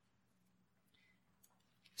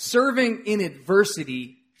Serving in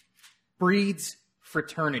adversity breeds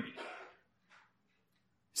fraternity.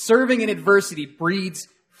 Serving in adversity breeds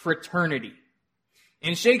fraternity.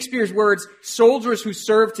 In Shakespeare's words, soldiers who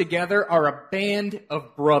serve together are a band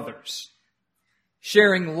of brothers,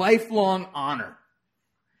 sharing lifelong honor.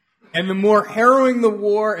 And the more harrowing the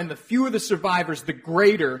war and the fewer the survivors, the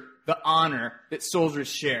greater the honor that soldiers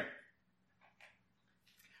share.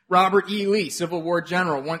 Robert E. Lee, Civil War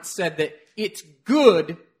general, once said that it's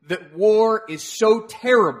good that war is so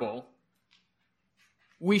terrible,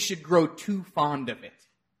 we should grow too fond of it.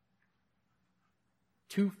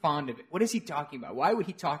 Too fond of it. What is he talking about? Why would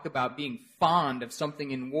he talk about being fond of something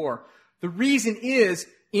in war? The reason is,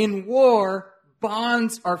 in war,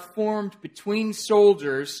 bonds are formed between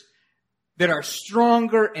soldiers that are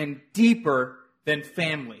stronger and deeper than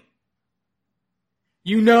family.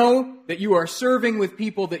 You know that you are serving with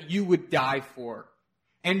people that you would die for.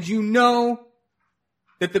 And you know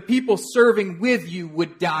that the people serving with you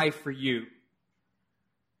would die for you.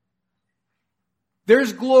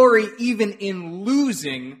 There's glory even in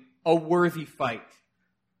losing a worthy fight.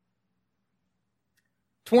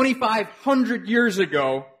 2,500 years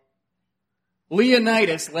ago,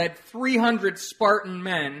 Leonidas led 300 Spartan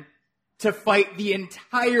men to fight the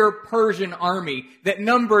entire Persian army that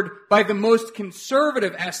numbered, by the most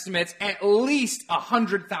conservative estimates, at least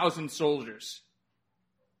 100,000 soldiers.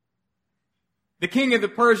 The king of the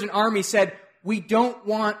Persian army said, "We don't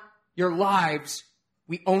want your lives,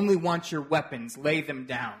 we only want your weapons. Lay them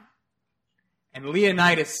down." And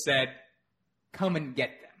Leonidas said, "Come and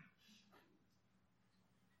get them."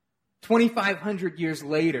 2,500 years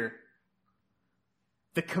later,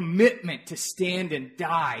 the commitment to stand and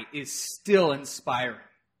die is still inspiring.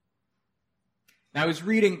 Now, I was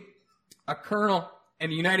reading a colonel in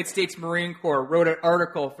the United States Marine Corps wrote an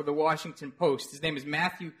article for the Washington Post. His name is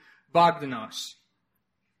Matthew Bogdanos.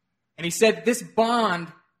 And he said this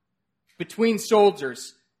bond between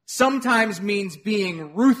soldiers sometimes means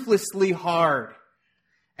being ruthlessly hard,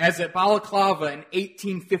 as at Balaclava in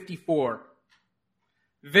 1854.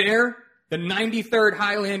 There, the 93rd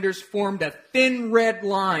Highlanders formed a thin red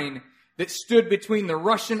line that stood between the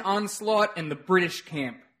Russian onslaught and the British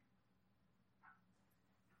camp.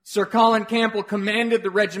 Sir Colin Campbell commanded the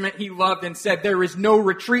regiment he loved and said, "There is no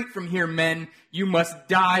retreat from here, men. You must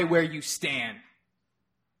die where you stand."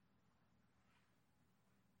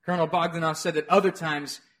 Colonel Bogdanov said that other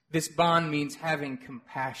times this bond means having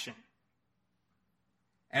compassion.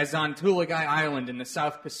 As on Tulagai Island in the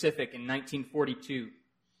South Pacific in 1942.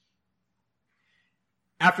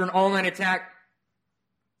 After an all-night attack,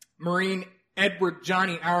 Marine Edward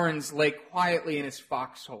Johnny Aarons lay quietly in his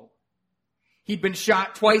foxhole. He'd been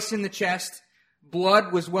shot twice in the chest.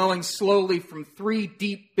 Blood was welling slowly from 3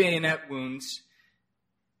 deep bayonet wounds.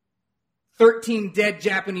 13 dead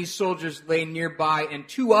Japanese soldiers lay nearby, and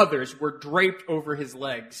 2 others were draped over his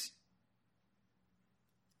legs.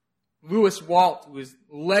 Lewis Walt was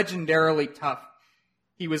legendarily tough.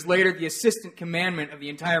 He was later the assistant commandant of the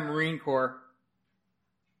entire Marine Corps.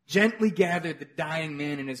 Gently gathered the dying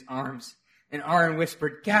man in his arms, and Aaron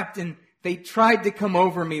whispered, "Captain, they tried to come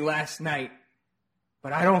over me last night,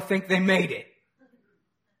 but I don't think they made it."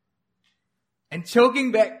 And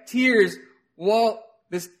choking back tears, Walt,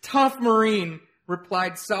 this tough Marine,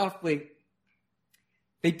 replied softly,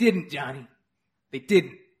 "They didn't, Johnny. They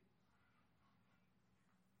didn't."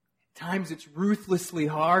 At times it's ruthlessly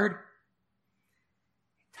hard.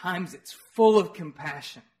 At times it's full of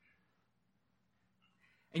compassion.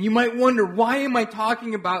 And you might wonder, why am I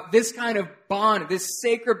talking about this kind of bond, this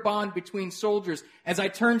sacred bond between soldiers, as I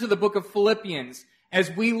turn to the book of Philippians, as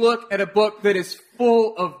we look at a book that is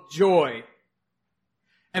full of joy?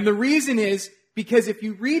 And the reason is because if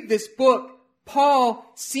you read this book, Paul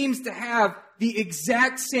seems to have the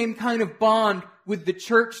exact same kind of bond with the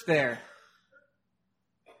church there.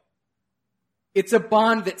 It's a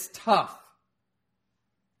bond that's tough.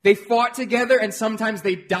 They fought together and sometimes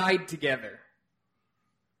they died together.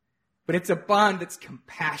 But it's a bond that's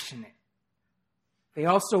compassionate. They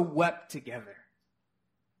also wept together.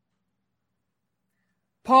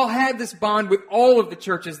 Paul had this bond with all of the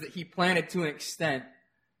churches that he planted to an extent.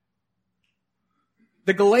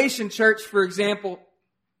 The Galatian church, for example,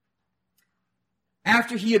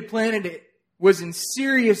 after he had planted it, was in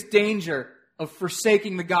serious danger of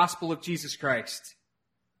forsaking the gospel of Jesus Christ.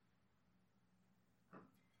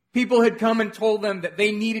 People had come and told them that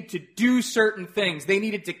they needed to do certain things. They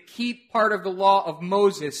needed to keep part of the law of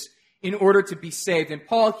Moses in order to be saved. And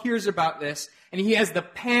Paul hears about this, and he has the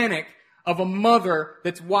panic of a mother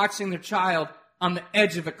that's watching their child on the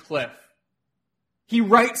edge of a cliff. He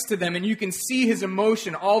writes to them, and you can see his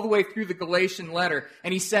emotion all the way through the Galatian letter.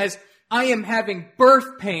 And he says, I am having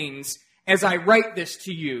birth pains as I write this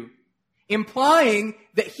to you. Implying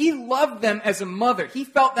that he loved them as a mother. He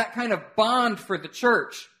felt that kind of bond for the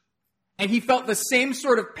church. And he felt the same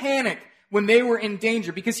sort of panic when they were in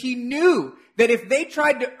danger, because he knew that if they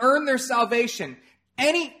tried to earn their salvation,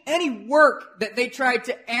 any work that they tried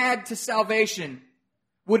to add to salvation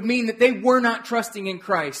would mean that they were not trusting in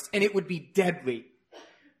Christ, and it would be deadly.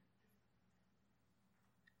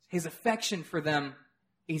 His affection for them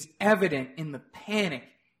is evident in the panic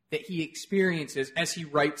that he experiences as he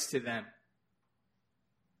writes to them.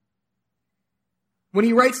 When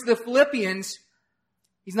he writes to the Philippians,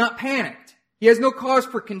 he's not panicked. He has no cause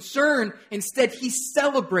for concern. Instead, he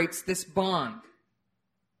celebrates this bond.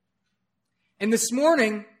 And this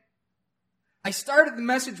morning, I started the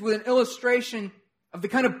message with an illustration of the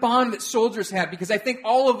kind of bond that soldiers have, because I think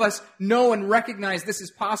all of us know and recognize this is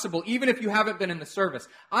possible, even if you haven't been in the service.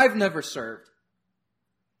 I've never served.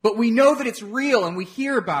 But we know that it's real, and we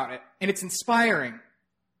hear about it, and it's inspiring.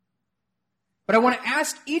 But I want to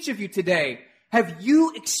ask each of you today, have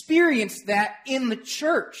you experienced that in the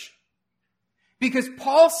church? Because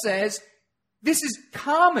Paul says this is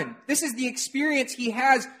common. This is the experience he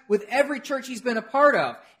has with every church he's been a part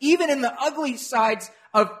of. Even in the ugly sides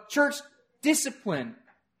of church discipline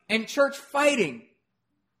and church fighting.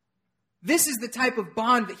 This is the type of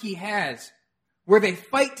bond that he has, where they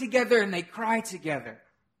fight together and they cry together.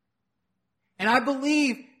 And I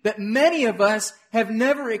believe that many of us have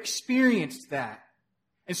never experienced that.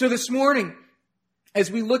 And so this morning, as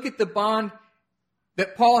we look at the bond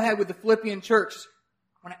that Paul had with the Philippian church,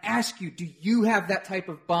 I want to ask you, do you have that type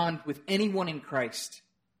of bond with anyone in Christ?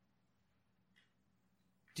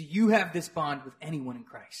 Do you have this bond with anyone in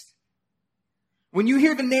Christ? When you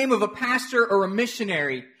hear the name of a pastor or a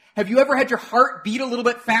missionary, have you ever had your heart beat a little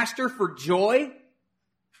bit faster for joy?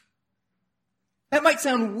 That might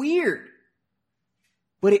sound weird,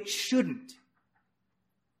 but it shouldn't.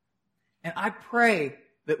 And I pray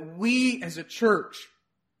that we as a church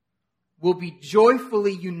will be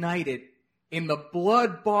joyfully united in the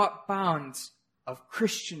blood-bought bonds of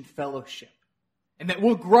Christian fellowship. And that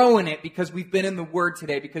we'll grow in it because we've been in the Word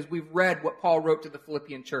today, because we've read what Paul wrote to the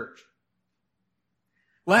Philippian church.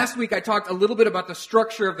 Last week I talked a little bit about the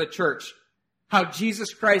structure of the church, how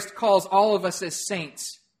Jesus Christ calls all of us as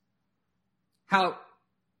saints, how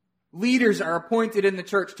leaders are appointed in the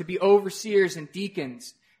church to be overseers and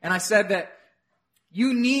deacons. And I said that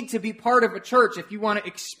you need to be part of a church if you want to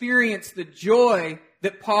experience the joy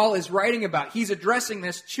that Paul is writing about. He's addressing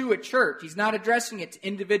this to a church. He's not addressing it to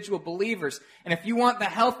individual believers. And if you want the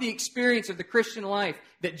healthy experience of the Christian life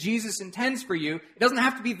that Jesus intends for you, it doesn't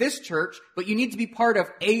have to be this church, but you need to be part of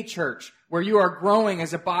a church where you are growing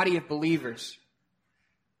as a body of believers.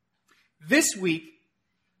 This week,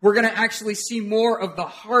 we're going to actually see more of the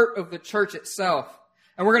heart of the church itself.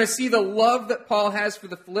 And we're going to see the love that Paul has for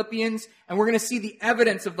the Philippians, and we're going to see the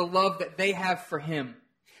evidence of the love that they have for him.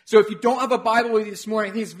 So if you don't have a Bible with you this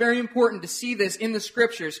morning, I think it's very important to see this in the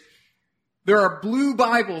Scriptures. There are blue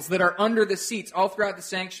Bibles that are under the seats all throughout the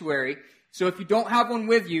sanctuary. So if you don't have one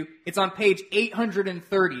with you, it's on page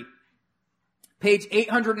 830. Page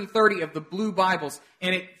 830 of the blue Bibles.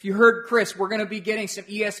 And if you heard Chris, we're going to be getting some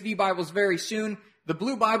ESV Bibles very soon. The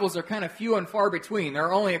blue Bibles are kind of few and far between. There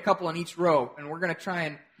are only a couple on each row, and we're going to try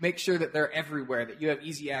and make sure that they're everywhere, that you have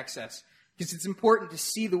easy access. Because it's important to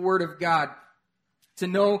see the Word of God, to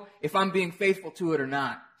know if I'm being faithful to it or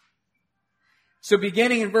not. So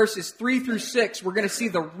beginning in verses 3 through 6, we're going to see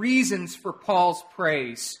the reasons for Paul's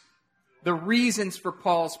praise. The reasons for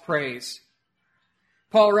Paul's praise.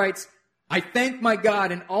 Paul writes, I thank my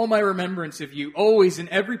God in all my remembrance of you, always in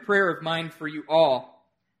every prayer of mine for you all,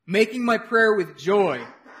 making my prayer with joy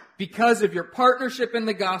because of your partnership in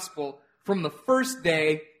the gospel from the first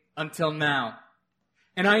day until now.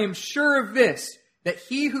 And I am sure of this, that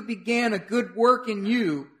he who began a good work in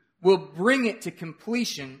you will bring it to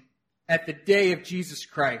completion at the day of Jesus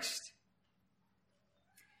Christ.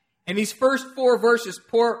 In these first 4 verses,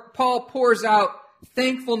 Paul pours out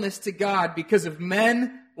thankfulness to God because of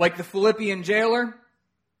men like the Philippian jailer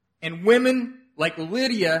and women like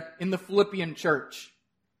Lydia in the Philippian church.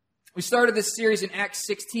 We started this series in Acts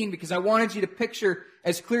 16 because I wanted you to picture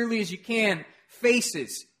as clearly as you can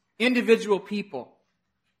faces, individual people.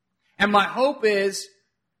 And my hope is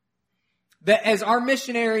that as our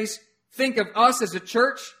missionaries think of us as a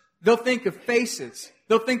church, they'll think of faces.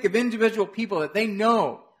 They'll think of individual people that they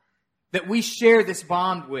know that we share this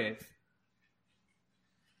bond with.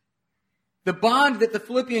 The bond that the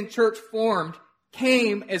Philippian church formed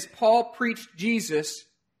came as Paul preached Jesus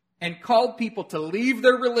and called people to leave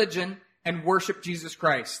their religion and worship Jesus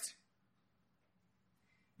Christ.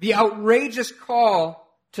 The outrageous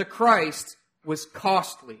call to Christ was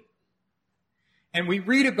costly. And we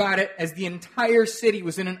read about it as the entire city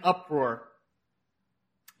was in an uproar.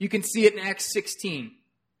 You can see it in Acts 16.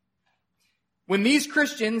 When these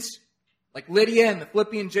Christians, like Lydia and the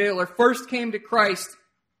Philippian jailer, first came to Christ,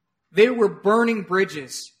 they were burning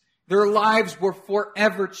bridges. Their lives were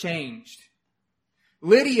forever changed.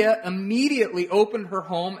 Lydia immediately opened her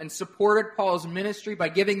home and supported Paul's ministry by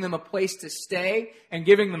giving them a place to stay and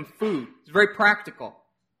giving them food. It's very practical.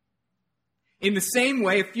 In the same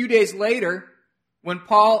way, a few days later, when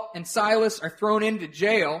Paul and Silas are thrown into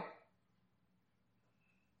jail,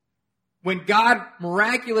 when God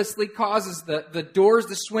miraculously causes the doors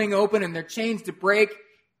to swing open and their chains to break,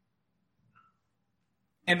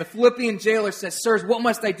 and the Philippian jailer says, "Sirs, what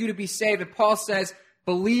must I do to be saved?" And Paul says,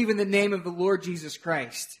 "Believe in the name of the Lord Jesus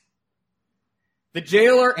Christ." The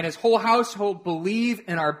jailer and his whole household believe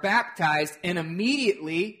and are baptized, and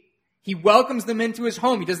immediately he welcomes them into his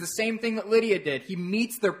home. He does the same thing that Lydia did. He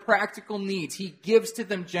meets their practical needs. He gives to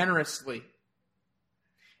them generously.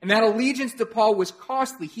 And that allegiance to Paul was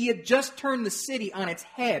costly. He had just turned the city on its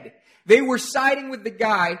head. They were siding with the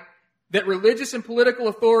guy that religious and political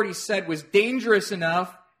authorities said was dangerous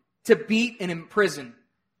enough to beat and imprison.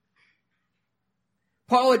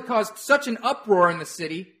 Paul had caused such an uproar in the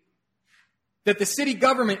city that the city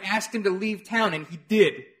government asked him to leave town, and he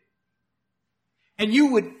did. And you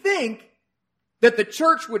would think that the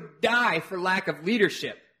church would die for lack of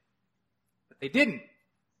leadership. But they didn't.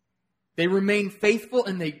 They remained faithful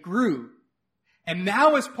and they grew. And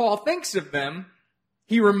now as Paul thinks of them,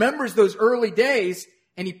 he remembers those early days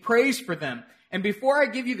and he prays for them. And before I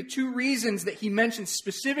give you the two reasons that he mentions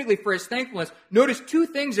specifically for his thankfulness, notice two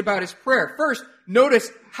things about his prayer. First,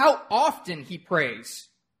 notice how often he prays.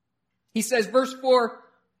 He says, verse 4,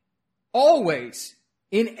 "Always,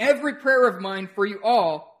 in every prayer of mine for you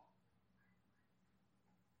all."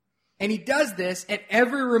 And he does this at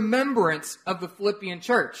every remembrance of the Philippian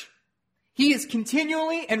church. He is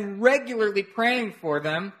continually and regularly praying for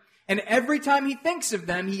them, and every time he thinks of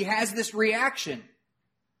them, he has this reaction.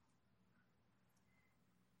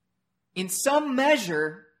 In some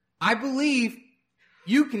measure, I believe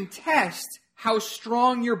you can test how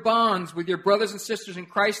strong your bonds with your brothers and sisters in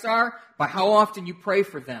Christ are by how often you pray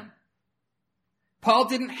for them. Paul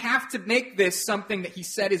didn't have to make this something that he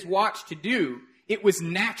set his watch to do. It was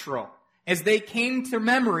natural. As they came to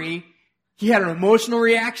memory, he had an emotional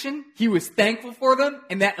reaction, he was thankful for them,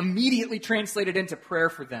 and that immediately translated into prayer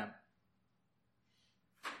for them.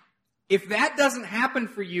 If that doesn't happen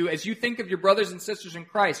for you as you think of your brothers and sisters in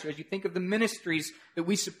Christ, or as you think of the ministries that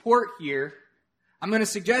we support here, I'm going to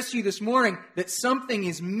suggest to you this morning that something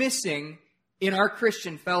is missing in our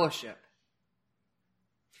Christian fellowship.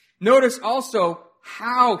 Notice also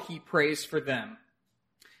how he prays for them.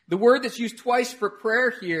 The word that's used twice for prayer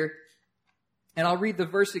here, and I'll read the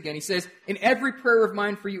verse again. He says, "In every prayer of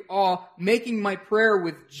mine for you all, making my prayer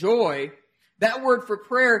with joy." That word for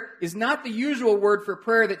prayer is not the usual word for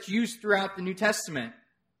prayer that's used throughout the New Testament.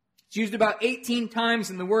 It's used about 18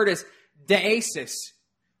 times, and the word is deesis.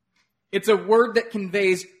 It's a word that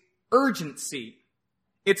conveys urgency.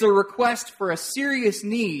 It's a request for a serious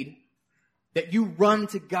need that you run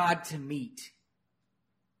to God to meet.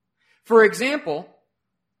 For example,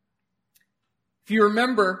 if you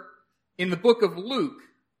remember in the book of Luke,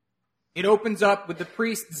 it opens up with the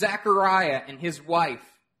priest Zechariah and his wife,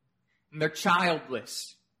 and they're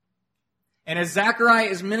childless. And as Zechariah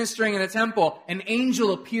is ministering in the temple, an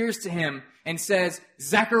angel appears to him and says,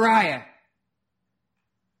 "Zechariah,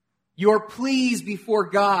 your pleas before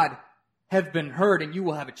God have been heard, and you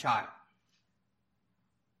will have a child."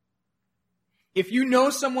 If you know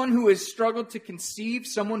someone who has struggled to conceive,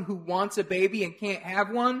 someone who wants a baby and can't have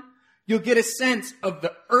one, you'll get a sense of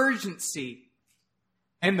the urgency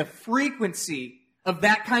and the frequency of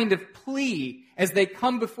that kind of plea as they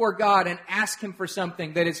come before God and ask Him for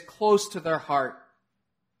something that is close to their heart.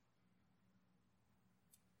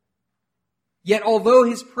 Yet although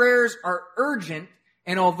his prayers are urgent,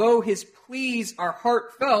 and although his pleas are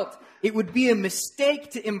heartfelt, it would be a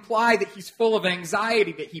mistake to imply that he's full of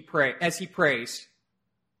anxiety as he prays.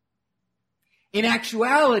 In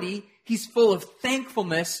actuality, he's full of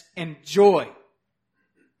thankfulness and joy.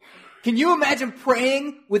 Can you imagine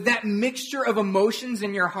praying with that mixture of emotions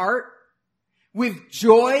in your heart? With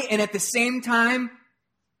joy and at the same time,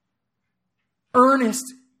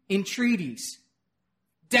 earnest entreaties,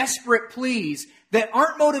 desperate pleas that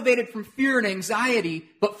aren't motivated from fear and anxiety,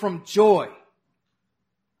 but from joy.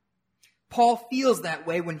 Paul feels that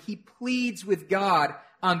way when he pleads with God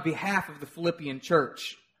on behalf of the Philippian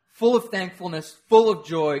church, full of thankfulness, full of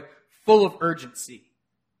joy, full of urgency.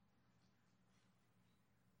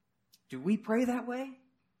 Do we pray that way?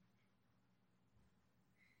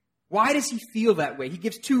 Why does he feel that way? He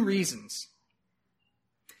gives two reasons.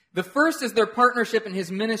 The first is their partnership in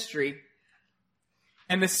his ministry,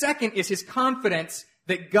 and the second is his confidence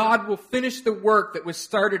that God will finish the work that was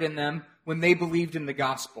started in them when they believed in the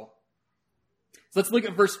gospel. So let's look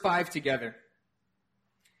at verse 5 together.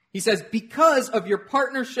 He says, because of your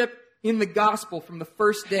partnership in the gospel from the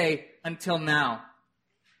first day until now.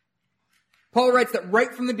 Paul writes that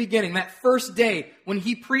right from the beginning, that first day when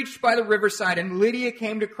he preached by the riverside and Lydia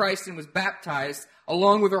came to Christ and was baptized,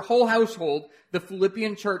 along with her whole household, the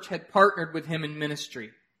Philippian church had partnered with him in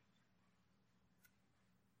ministry.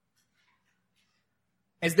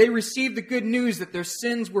 As they received the good news that their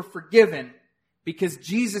sins were forgiven because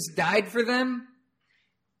Jesus died for them,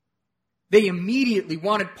 they immediately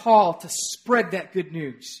wanted Paul to spread that good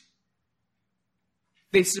news.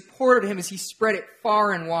 They supported him as he spread it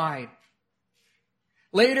far and wide.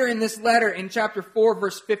 Later in this letter, in chapter 4,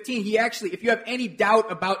 verse 15, he actually, if you have any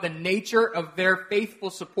doubt about the nature of their faithful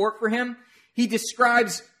support for him, he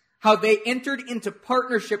describes how they entered into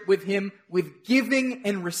partnership with him with giving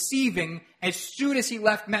and receiving as soon as he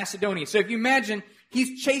left Macedonia. So if you imagine,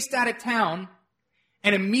 he's chased out of town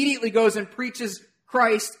and immediately goes and preaches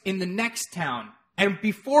Christ in the next town. And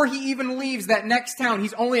before he even leaves that next town,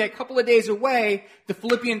 he's only a couple of days away, the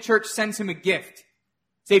Philippian church sends him a gift.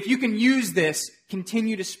 Say, if you can use this,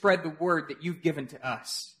 continue to spread the word that you've given to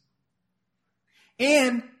us.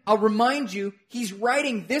 And I'll remind you, he's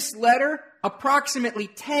writing this letter approximately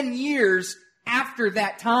 10 years after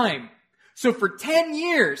that time. So for 10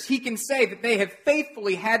 years, he can say that they have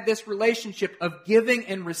faithfully had this relationship of giving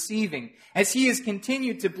and receiving, as he has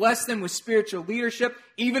continued to bless them with spiritual leadership,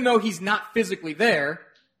 even though he's not physically there,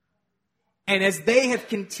 and as they have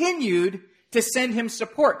continued to send him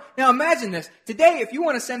support. Now imagine this. Today, if you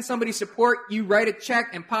want to send somebody support, you write a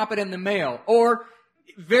check and pop it in the mail. Or,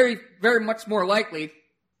 very, very much more likely,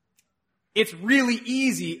 it's really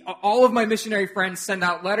easy. All of my missionary friends send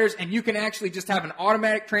out letters, and you can actually just have an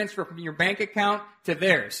automatic transfer from your bank account to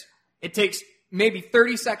theirs. It takes maybe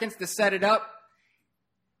 30 seconds to set it up.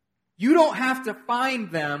 You don't have to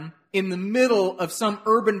find them in the middle of some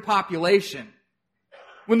urban population.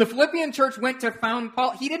 When the Philippian church went to found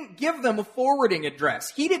Paul, he didn't give them a forwarding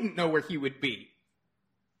address. He didn't know where he would be.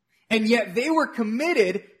 And yet they were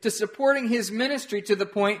committed to supporting his ministry to the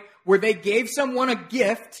point where they gave someone a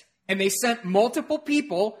gift and they sent multiple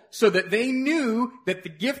people so that they knew that the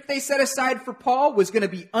gift they set aside for Paul was going to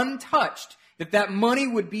be untouched, that that money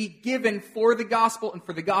would be given for the gospel and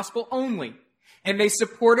for the gospel only. And they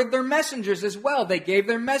supported their messengers as well. They gave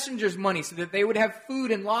their messengers money so that they would have food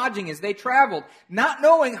and lodging as they traveled, not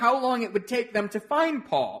knowing how long it would take them to find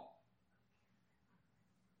Paul.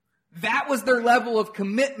 That was their level of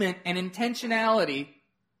commitment and intentionality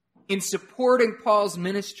in supporting Paul's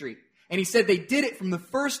ministry. And he said they did it from the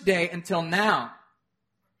first day until now.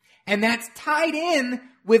 And that's tied in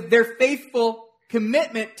with their faithful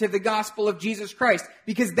commitment to the gospel of Jesus Christ,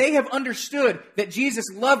 because they have understood that Jesus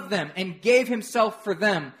loved them and gave himself for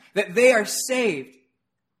them, that they are saved.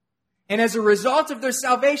 And as a result of their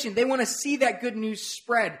salvation, they want to see that good news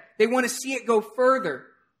spread. They want to see it go further.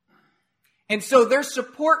 And so their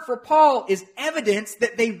support for Paul is evidence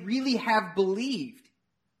that they really have believed.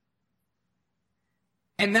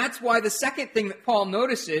 And that's why the second thing that Paul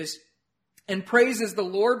notices and praises the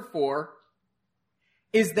Lord for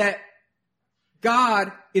is that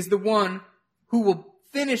God is the one who will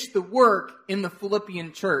finish the work in the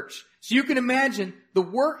Philippian church. So you can imagine the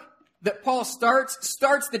work that Paul starts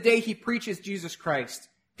the day he preaches Jesus Christ.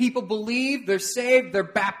 People believe, they're saved, they're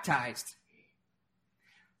baptized.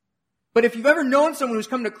 But if you've ever known someone who's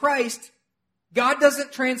come to Christ, God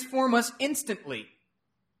doesn't transform us instantly.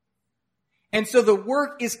 And so the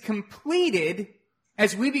work is completed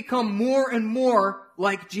as we become more and more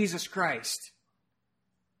like Jesus Christ.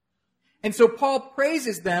 And so Paul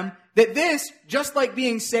praises them that this, just like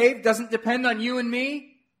being saved, doesn't depend on you and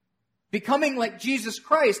me. Becoming like Jesus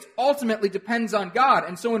Christ ultimately depends on God.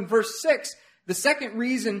 And so in verse 6, the second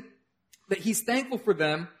reason that he's thankful for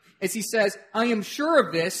them is he says, I am sure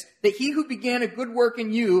of this, that he who began a good work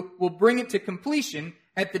in you will bring it to completion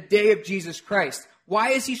at the day of Jesus Christ. Why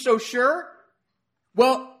is he so sure?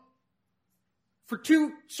 Well, for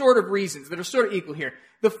two sort of reasons that are sort of equal here.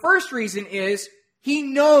 The first reason is he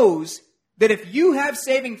knows that if you have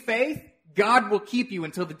saving faith, God will keep you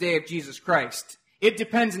until the day of Jesus Christ. It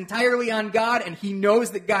depends entirely on God, and he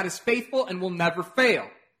knows that God is faithful and will never fail.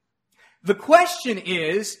 The question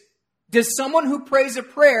is, does someone who prays a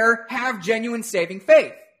prayer have genuine saving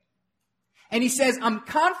faith? And he says, I'm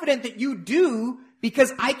confident that you do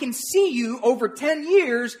because I can see you over 10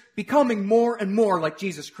 years becoming more and more like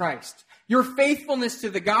Jesus Christ. Your faithfulness to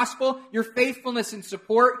the gospel, your faithfulness in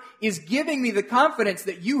support is giving me the confidence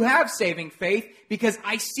that you have saving faith because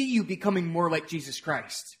I see you becoming more like Jesus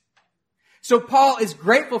Christ. So Paul is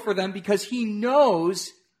grateful for them because he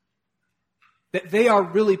knows that they are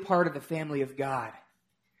really part of the family of God.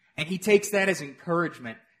 And he takes that as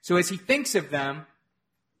encouragement. So as he thinks of them,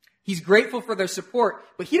 he's grateful for their support,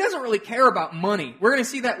 but he doesn't really care about money. We're going to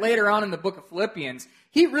see that later on in the book of Philippians.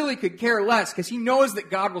 He really could care less because he knows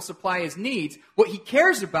that God will supply his needs. What he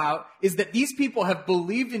cares about is that these people have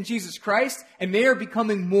believed in Jesus Christ and they are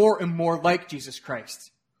becoming more and more like Jesus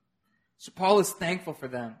Christ. So Paul is thankful for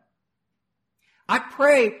them. I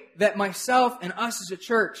pray that myself and us as a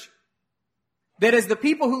church, that as the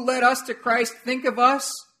people who led us to Christ think of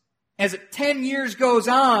us, as 10 years goes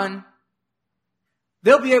on,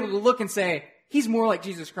 they'll be able to look and say, he's more like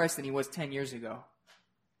Jesus Christ than he was 10 years ago.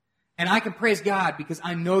 And I can praise God because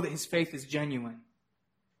I know that his faith is genuine.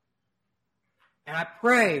 And I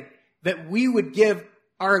pray that we would give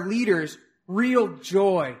our leaders real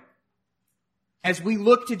joy as we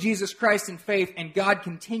look to Jesus Christ in faith and God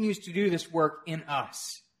continues to do this work in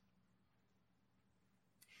us.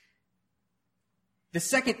 The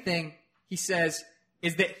second thing he says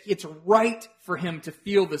is that it's right for him to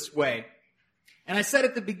feel this way. And I said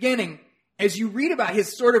at the beginning, as you read about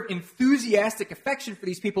his sort of enthusiastic affection for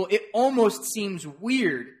these people, it almost seems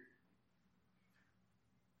weird.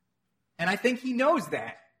 And I think he knows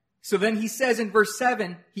that. So then he says in verse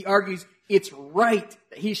 7, he argues, it's right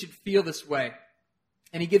that he should feel this way.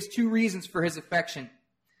 And he gives two reasons for his affection.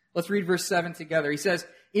 Let's read verse 7 together. He says,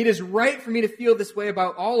 it is right for me to feel this way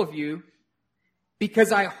about all of you,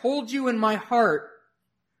 because I hold you in my heart,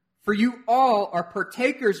 for you all are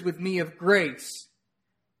partakers with me of grace,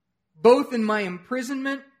 both in my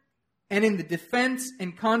imprisonment and in the defense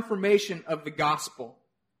and confirmation of the gospel.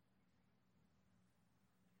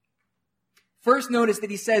 First, notice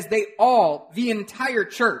that he says they all, the entire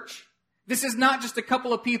church. This is not just a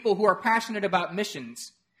couple of people who are passionate about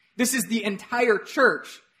missions. This is the entire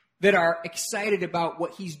church that are excited about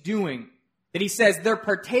what he's doing. That he says they're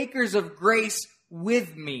partakers of grace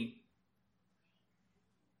with me.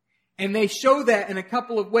 And they show that in a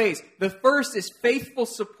couple of ways. The first is faithful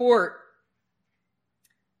support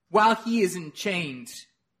while he is in chains.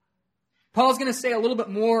 Paul's going to say a little bit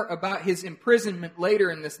more about his imprisonment later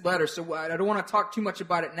in this letter, so I don't want to talk too much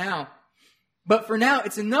about it now. But for now,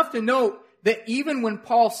 it's enough to note that even when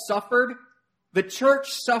Paul suffered, the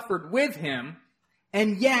church suffered with him,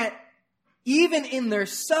 and yet, even in their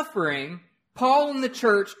suffering, Paul and the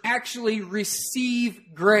church actually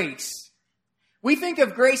receive grace. We think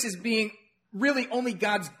of grace as being really only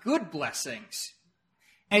God's good blessings.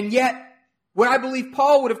 And yet, what I believe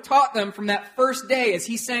Paul would have taught them from that first day as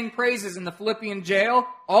he sang praises in the Philippian jail,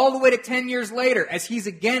 all the way to 10 years later as he's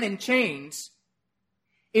again in chains,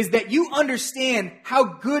 is that you understand how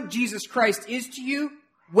good Jesus Christ is to you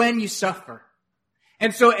when you suffer.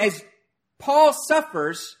 And so as Paul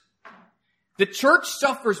suffers, the church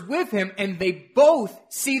suffers with him, and they both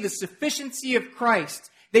see the sufficiency of Christ.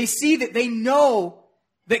 They see that they know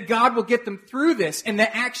that God will get them through this, and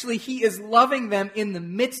that actually he is loving them in the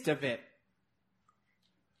midst of it.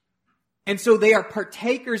 And so they are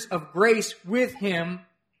partakers of grace with him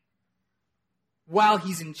while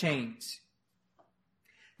he's in chains.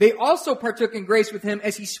 They also partook in grace with him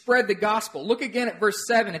as he spread the gospel. Look again at verse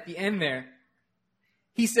 7 at the end there.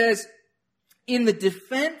 He says, in the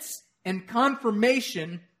defense and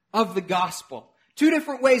confirmation of the gospel. Two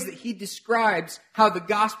different ways that he describes how the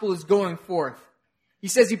gospel is going forth. He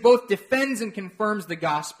says he both defends and confirms the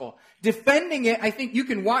gospel. Defending it, I think you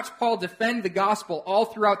can watch Paul defend the gospel all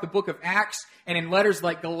throughout the book of Acts and in letters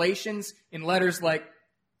like Galatians, in letters like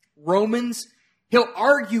Romans. He'll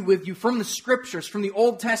argue with you from the scriptures, from the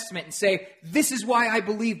Old Testament, and say, this is why I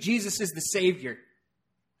believe Jesus is the Savior.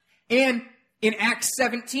 And in Acts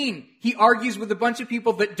 17, he argues with a bunch of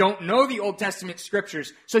people that don't know the Old Testament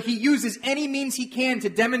scriptures. So he uses any means he can to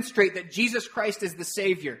demonstrate that Jesus Christ is the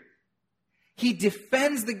Savior. He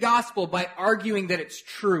defends the gospel by arguing that it's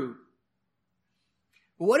true.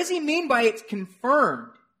 But what does he mean by it's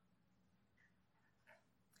confirmed?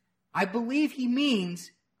 I believe he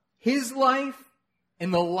means his life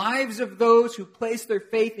and the lives of those who place their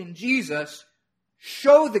faith in Jesus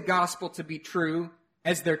show the gospel to be true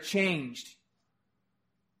as they're changed.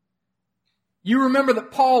 You remember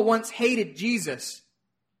that Paul once hated Jesus.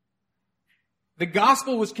 The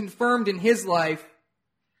gospel was confirmed in his life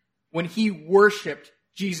when he worshiped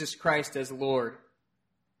Jesus Christ as Lord.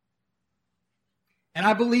 And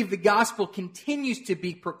I believe the gospel continues to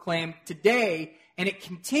be proclaimed today, and it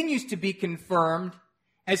continues to be confirmed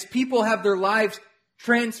as people have their lives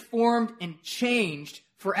transformed and changed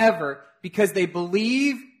forever because they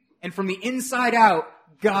believe, and from the inside out,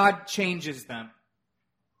 God changes them.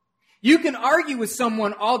 You can argue with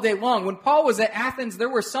someone all day long. When Paul was at Athens, there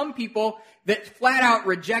were some people that flat out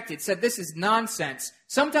rejected, said this is nonsense.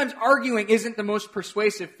 Sometimes arguing isn't the most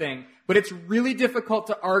persuasive thing, but it's really difficult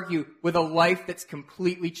to argue with a life that's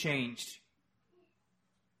completely changed.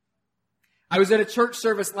 I was at a church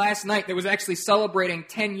service last night that was actually celebrating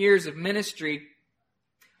 10 years of ministry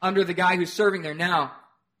under the guy who's serving there now.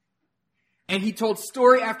 And he told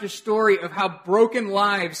story after story of how broken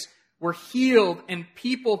lives were healed and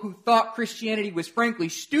people who thought Christianity was frankly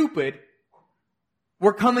stupid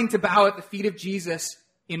were coming to bow at the feet of Jesus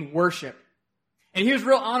in worship. And he was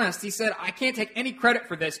real honest. He said, I can't take any credit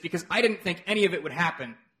for this because I didn't think any of it would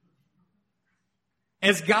happen.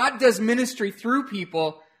 As God does ministry through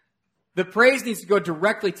people, the praise needs to go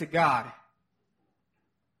directly to God.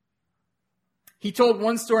 He told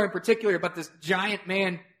one story in particular about this giant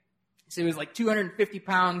man. He said he was like 250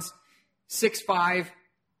 pounds, 6'5",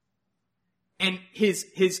 and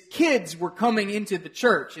his kids were coming into the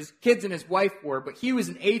church. His kids and his wife were, but he was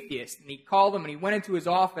an atheist. And he called them and he went into his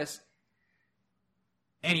office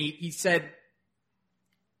and he said,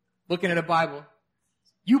 looking at a Bible,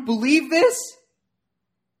 "You believe this?"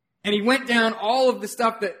 And he went down all of the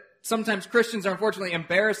stuff that sometimes Christians are unfortunately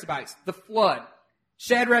embarrassed about. The flood,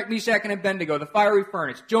 Shadrach, Meshach, and Abednego, the fiery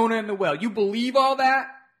furnace, Jonah and the whale. You believe all that?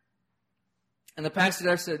 And the pastor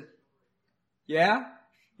there said, yeah.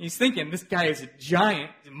 He's thinking, this guy is a giant,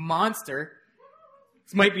 a monster.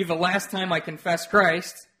 This might be the last time I confess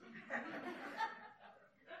Christ.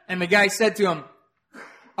 And the guy said to him,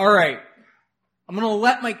 all right, I'm going to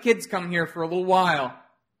let my kids come here for a little while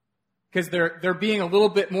because they're being a little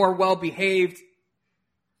bit more well-behaved.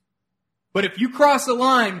 But if you cross the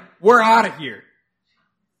line, we're out of here.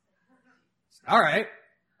 All right.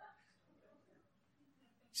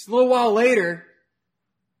 Just a little while later,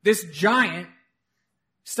 this giant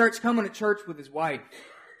starts coming to church with his wife.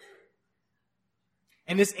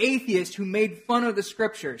 And this atheist who made fun of the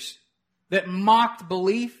scriptures, that mocked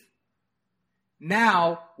belief,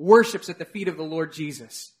 now worships at the feet of the Lord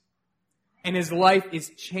Jesus. And his life is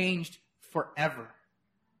changed forever.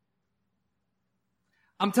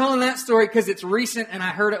 I'm telling that story because it's recent and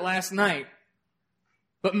I heard it last night.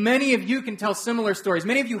 But many of you can tell similar stories.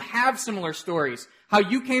 Many of you have similar stories. How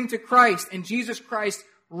you came to Christ and Jesus Christ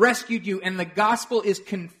rescued you and the gospel is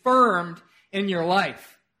confirmed in your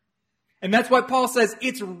life. And that's why Paul says,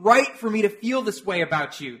 it's right for me to feel this way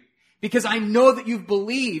about you. Because I know that you've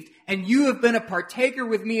believed and you have been a partaker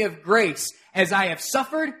with me of grace as I have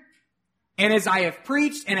suffered and as I have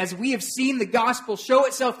preached and as we have seen the gospel show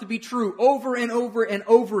itself to be true over and over and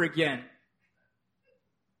over again.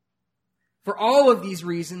 For all of these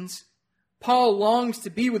reasons, Paul longs to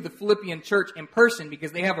be with the Philippian church in person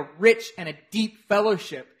because they have a rich and a deep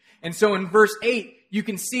fellowship. And so in verse 8, you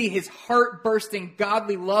can see his heart-bursting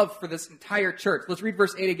godly love for this entire church. Let's read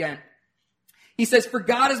verse 8 again. He says, "For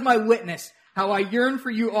God is my witness, how I yearn for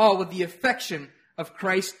you all with the affection of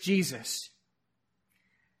Christ Jesus."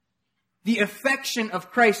 The affection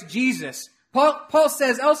of Christ Jesus. Paul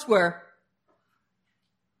says elsewhere,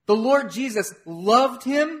 the Lord Jesus loved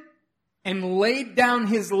him and laid down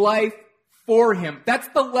his life for him. That's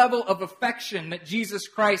the level of affection that Jesus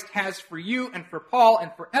Christ has for you and for Paul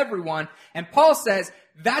and for everyone. And Paul says,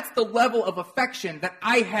 that's the level of affection that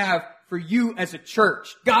I have for you as a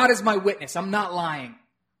church. God is my witness. I'm not lying.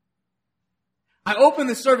 I opened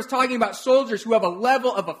the service talking about soldiers who have a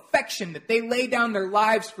level of affection that they lay down their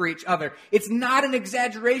lives for each other. It's not an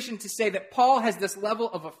exaggeration to say that Paul has this level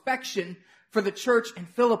of affection for the church in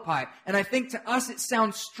Philippi. And I think to us it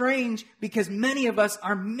sounds strange because many of us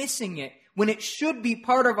are missing it when it should be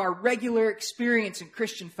part of our regular experience in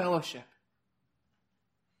Christian fellowship.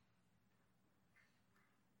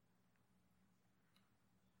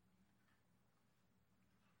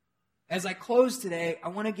 As I close today, I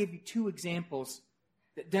want to give you two examples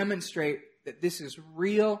that demonstrate that this is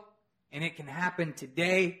real and it can happen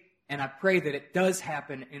today. And I pray that it does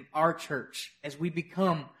happen in our church as we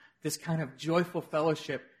become this kind of joyful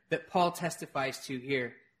fellowship that Paul testifies to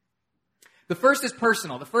here. The first is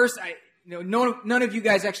personal. The first, none of you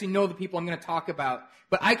guys actually know the people I'm going to talk about,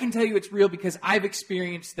 but I can tell you it's real because I've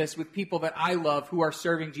experienced this with people that I love who are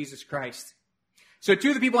serving Jesus Christ. So two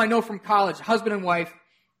of the people I know from college, husband and wife,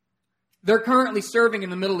 they're currently serving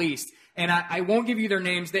in the Middle East. and I won't give you their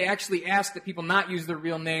names. They actually ask that people not use their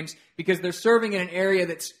real names because they're serving in an area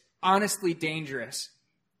that's honestly dangerous.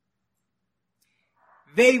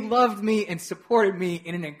 They loved me and supported me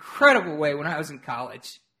in an incredible way when I was in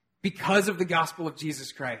college because of the gospel of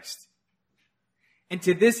Jesus Christ. And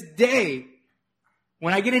to this day,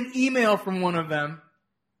 when I get an email from one of them,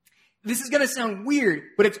 this is going to sound weird,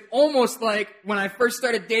 but it's almost like when I first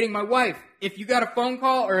started dating my wife. If you got a phone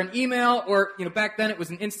call or an email or, back then it was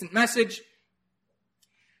an instant message,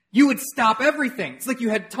 you would stop everything. It's like you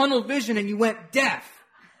had tunnel vision and you went deaf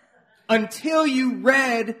until you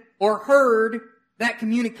read or heard that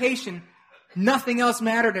communication. Nothing else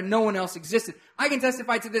mattered and no one else existed. I can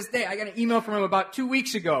testify to this day. I got an email from him about 2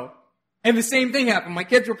 weeks ago. And the same thing happened. My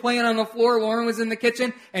kids were playing on the floor. Lauren was in the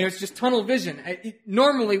kitchen. And it was just tunnel vision.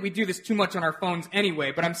 Normally, we do this too much on our phones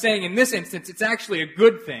anyway. But I'm saying in this instance, it's actually a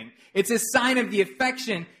good thing. It's a sign of the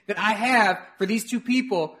affection that I have for these two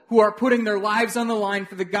people who are putting their lives on the line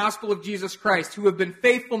for the gospel of Jesus Christ, who have been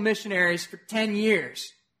faithful missionaries for 10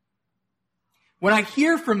 years. When I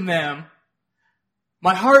hear from them,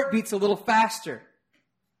 my heart beats a little faster.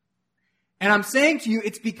 And I'm saying to you,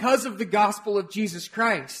 it's because of the gospel of Jesus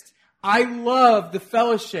Christ. I love the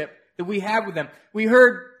fellowship that we have with them. We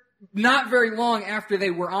heard not very long after they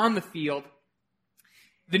were on the field,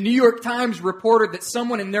 the New York Times reported that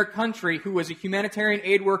someone in their country who was a humanitarian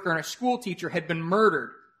aid worker and a school teacher had been murdered.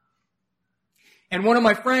 And one of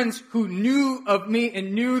my friends who knew of me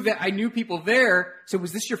and knew that I knew people there said,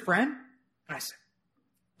 "Was this your friend?" And I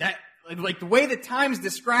said, like the way the Times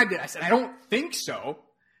described it, I said, "I don't think so,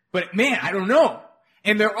 but man, I don't know."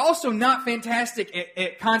 And they're also not fantastic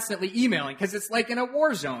at constantly emailing because it's like in a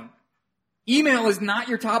war zone. Email is not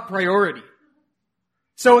your top priority.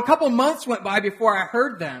 So a couple months went by before I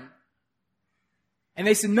heard them. And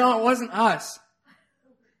they said, "No, it wasn't us.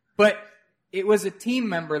 But it was a team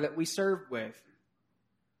member that we served with.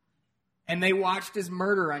 And they watched his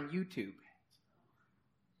murder on YouTube."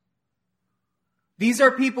 These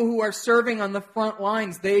are people who are serving on the front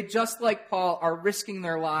lines. They, just like Paul, are risking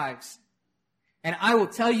their lives. And I will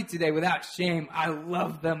tell you today, without shame, I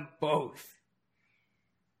love them both.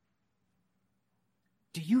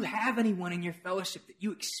 Do you have anyone in your fellowship that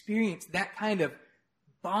you experience that kind of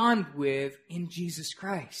bond with in Jesus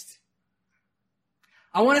Christ?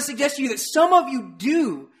 I want to suggest to you that some of you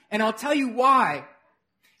do, and I'll tell you why.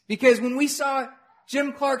 Because when we saw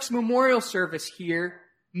Jim Clark's memorial service here,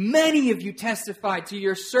 many of you testified to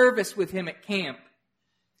your service with him at camp.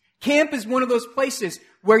 Camp is one of those places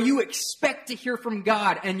where you expect to hear from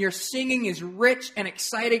God, and your singing is rich and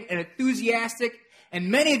exciting and enthusiastic.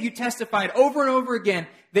 And many of you testified over and over again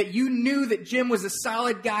that you knew that Jim was a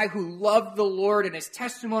solid guy who loved the Lord and his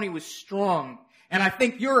testimony was strong. And I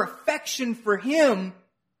think your affection for him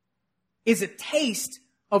is a taste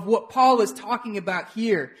of what Paul is talking about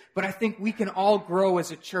here. But I think we can all grow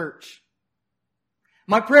as a church.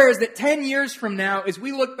 My prayer is that 10 years from now, as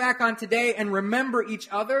we look back on today and remember each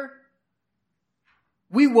other,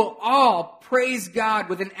 we will all praise God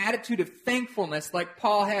with an attitude of thankfulness like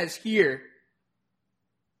Paul has here,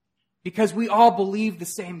 because we all believe the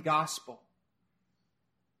same gospel.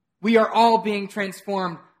 We are all being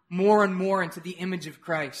transformed more and more into the image of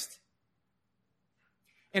Christ.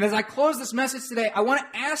 And as I close this message today, I want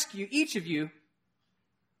to ask you, each of you,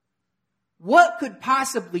 what could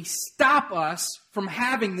possibly stop us from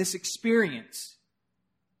having this experience?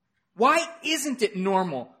 Why isn't it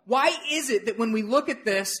normal? Why is it that when we look at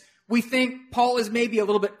this, we think Paul is maybe a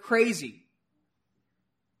little bit crazy?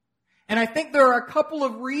 And I think there are a couple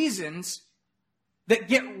of reasons that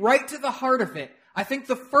get right to the heart of it. I think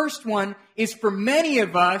the first one is, for many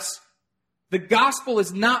of us, the gospel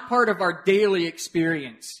is not part of our daily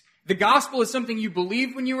experience. The gospel is something you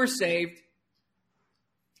believed when you were saved,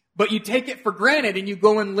 but you take it for granted and you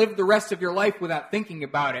go and live the rest of your life without thinking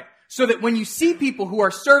about it. So that when you see people who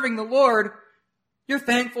are serving the Lord, you're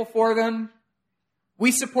thankful for them.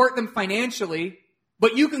 We support them financially,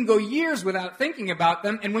 but you can go years without thinking about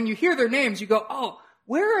them. And when you hear their names, you go, "Oh,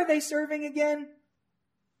 where are they serving again?"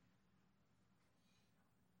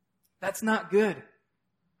 That's not good.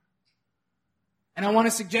 And I want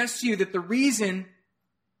to suggest to you that the reason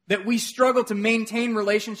that we struggle to maintain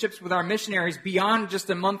relationships with our missionaries beyond just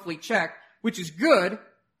a monthly check, which is good,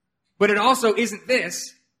 but it also isn't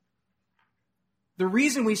this. The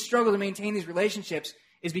reason we struggle to maintain these relationships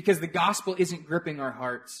is because the gospel isn't gripping our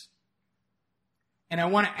hearts. And I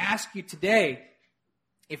want to ask you today,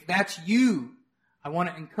 if that's you, I want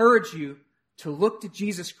to encourage you to look to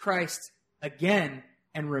Jesus Christ again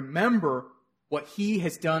and remember what he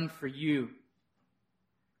has done for you.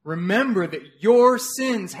 Remember that your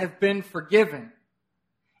sins have been forgiven.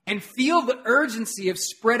 and feel the urgency of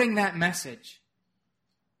spreading that message.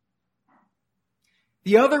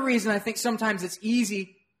 The other reason I think sometimes it's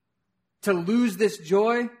easy to lose this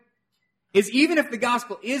joy is even if the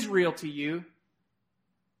gospel is real to you,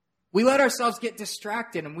 we let ourselves get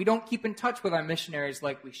distracted and we don't keep in touch with our missionaries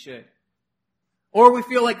like we should. Or we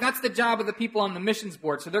feel like that's the job of the people on the missions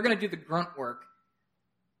board, so they're going to do the grunt work.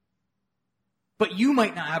 But you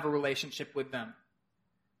might not have a relationship with them.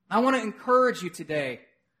 I want to encourage you today.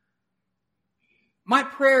 My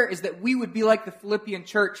prayer is that we would be like the Philippian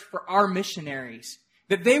church for our missionaries.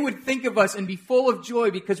 That they would think of us and be full of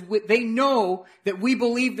joy because they know that we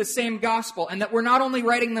believe the same gospel and that we're not only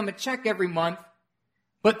writing them a check every month,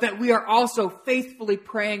 but that we are also faithfully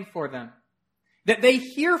praying for them. That they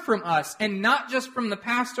hear from us, and not just from the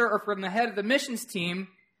pastor or from the head of the missions team,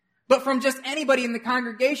 but from just anybody in the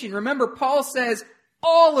congregation. Remember, Paul says,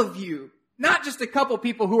 all of you, not just a couple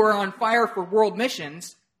people who are on fire for world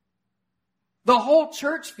missions. The whole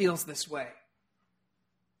church feels this way.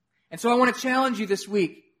 And so I want to challenge you this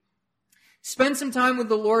week. Spend some time with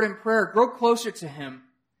the Lord in prayer. Grow closer to Him.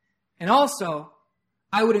 And also,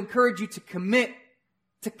 I would encourage you to commit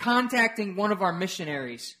to contacting one of our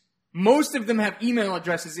missionaries. Most of them have email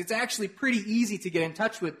addresses. It's actually pretty easy to get in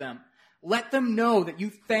touch with them. Let them know that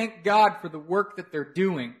you thank God for the work that they're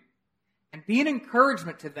doing. And be an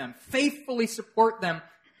encouragement to them. Faithfully support them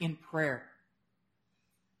in prayer.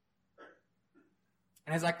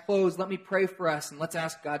 And as I close, let me pray for us and let's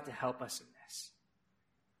ask God to help us in this.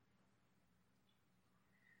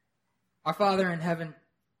 Our Father in heaven,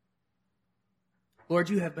 Lord,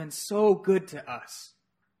 you have been so good to us.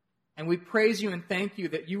 And we praise you and thank you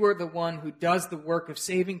that you are the one who does the work of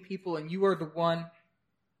saving people, and you are the one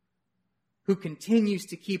who continues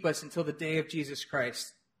to keep us until the day of Jesus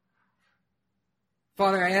Christ.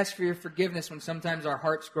 Father, I ask for your forgiveness when sometimes our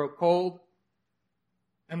hearts grow cold.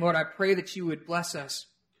 And Lord, I pray that you would bless us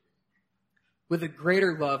with a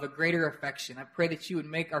greater love, a greater affection. I pray that you would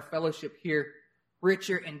make our fellowship here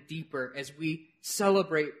richer and deeper as we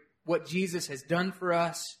celebrate what Jesus has done for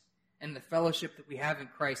us and the fellowship that we have in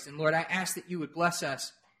Christ. And Lord, I ask that you would bless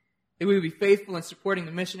us, that we would be faithful in supporting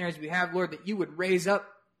the missionaries we have. Lord, that you would raise up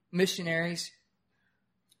missionaries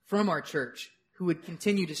from our church who would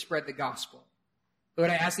continue to spread the gospel. Lord,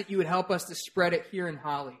 I ask that you would help us to spread it here in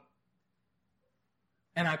Holly.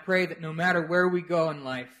 And I pray that no matter where we go in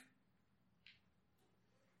life,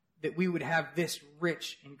 that we would have this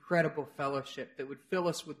rich, incredible fellowship that would fill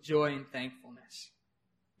us with joy and thankfulness.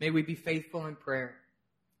 May we be faithful in prayer.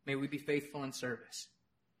 May we be faithful in service.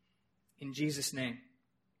 In Jesus' name,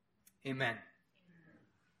 amen.